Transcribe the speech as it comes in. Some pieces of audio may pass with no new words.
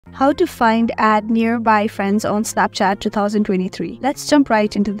How to find add nearby friends on Snapchat 2023. Let's jump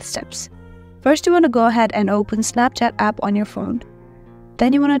right into the steps. First, you want to go ahead and open Snapchat app on your phone.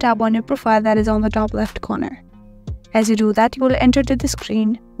 Then you want to tap on your profile that is on the top left corner. As you do that, you will enter to the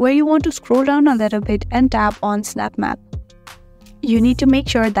screen where you want to scroll down a little bit and tap on Snap Map. You need to make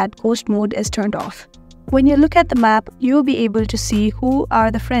sure that ghost mode is turned off. When you look at the map, you will be able to see who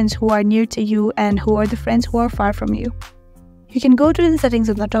are the friends who are near to you and who are the friends who are far from you. You can go to the settings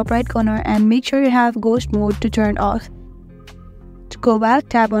on the top right corner and make sure you have ghost mode to turn off. To go back,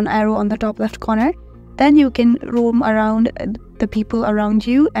 tap on arrow on the top left corner. Then you can roam around the people around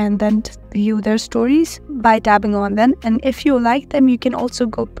you and then view their stories by tapping on them. And if you like them, you can also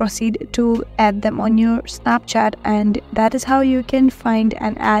proceed to add them on your Snapchat, and that is how you can find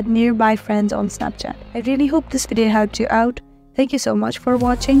and add nearby friends on Snapchat. I really hope this video helped you out. Thank you so much for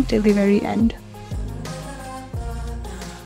watching till the very end.